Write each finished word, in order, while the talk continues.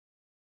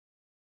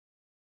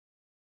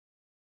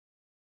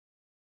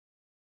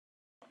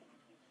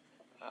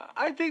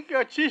I think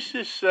Chiz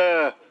is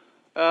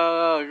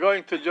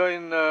going to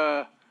join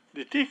the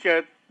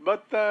ticket,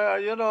 but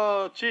you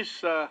know,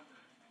 Chiz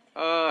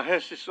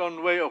has his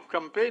own way of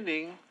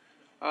campaigning.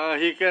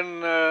 He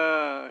can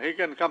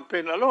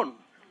campaign alone.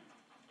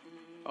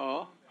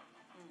 Oh,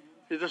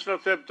 he does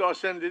not have to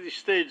ascend the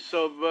stage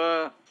of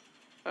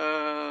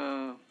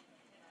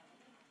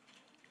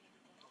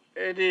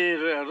any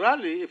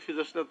rally if he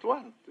does not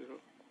want. You know.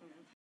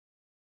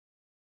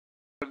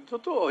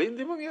 Totoo,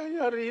 hindi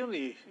mangyayari yun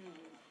eh.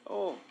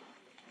 Oh.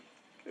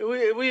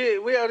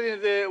 We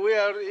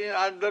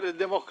are under a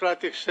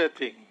democratic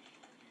setting.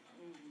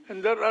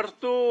 And there are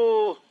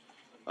two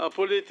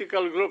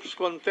political groups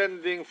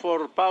contending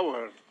for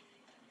power.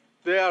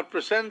 They are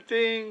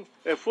presenting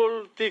a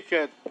full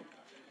ticket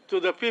to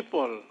the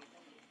people,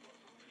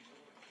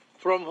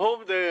 from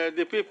whom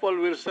the people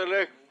will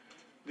select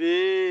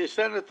the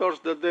senators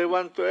that they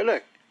want to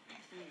elect.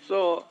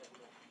 So,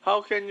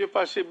 how can you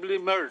possibly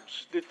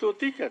merge the two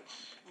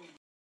tickets?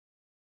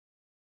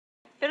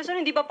 Pero sir,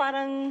 hindi ba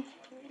parang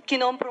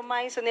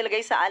kinompromise o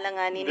nilagay sa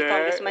alanganin ni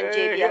Congressman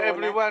J.B. Arona?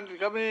 Everyone,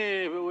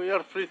 we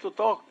are free to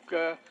talk,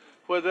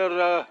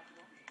 whether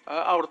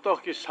our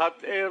talk is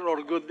hot air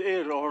or good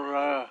air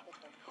or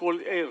cool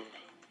air.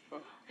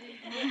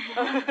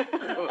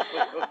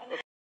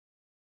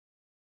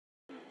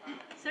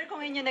 Sir,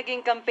 kung yun yung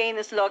naging campaign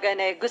slogan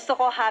eh, gusto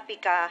ko happy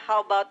ka,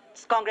 how about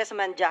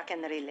Congressman Jack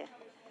Enrile?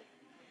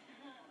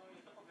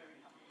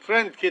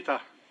 Friend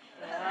kita.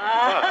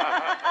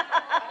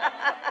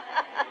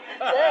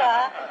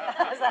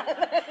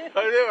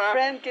 Sir, Di ba?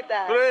 friend kita.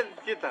 Friend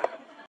kita.